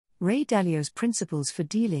Ray Dalio's Principles for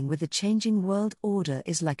Dealing with the Changing World Order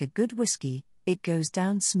is like a good whiskey, it goes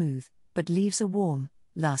down smooth, but leaves a warm,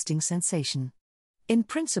 lasting sensation. In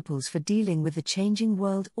Principles for Dealing with the Changing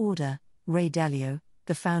World Order, Ray Dalio,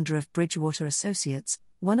 the founder of Bridgewater Associates,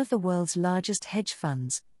 one of the world's largest hedge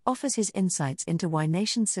funds, offers his insights into why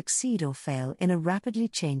nations succeed or fail in a rapidly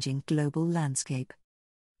changing global landscape.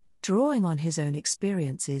 Drawing on his own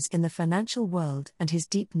experiences in the financial world and his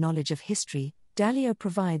deep knowledge of history, Dalio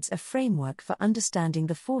provides a framework for understanding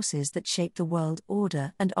the forces that shape the world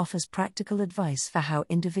order and offers practical advice for how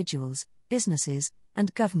individuals, businesses,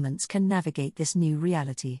 and governments can navigate this new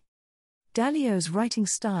reality. Dalio's writing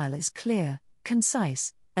style is clear,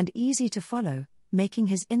 concise, and easy to follow, making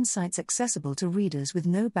his insights accessible to readers with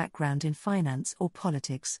no background in finance or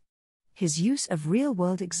politics. His use of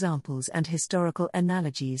real-world examples and historical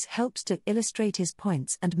analogies helps to illustrate his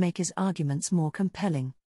points and make his arguments more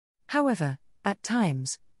compelling. However, at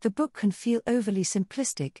times, the book can feel overly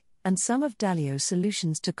simplistic, and some of Dalio's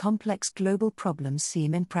solutions to complex global problems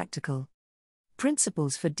seem impractical.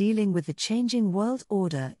 Principles for Dealing with the Changing World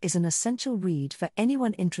Order is an essential read for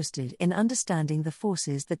anyone interested in understanding the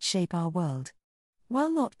forces that shape our world.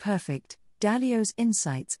 While not perfect, Dalio's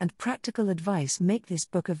insights and practical advice make this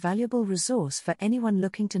book a valuable resource for anyone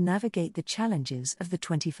looking to navigate the challenges of the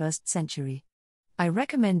 21st century. I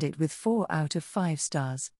recommend it with 4 out of 5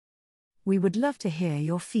 stars. We would love to hear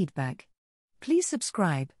your feedback. Please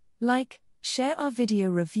subscribe, like, share our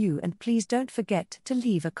video review, and please don't forget to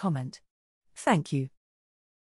leave a comment. Thank you.